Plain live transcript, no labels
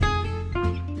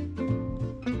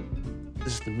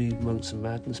to the Mead, Monks and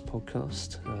Madness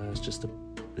podcast. It's just a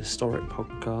historic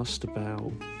podcast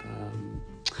about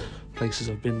places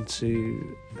I've been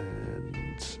to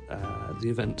and the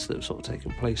events that have sort of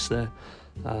taken place there.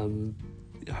 I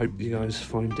hope you guys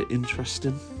find it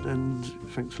interesting, and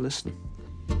thanks for listening.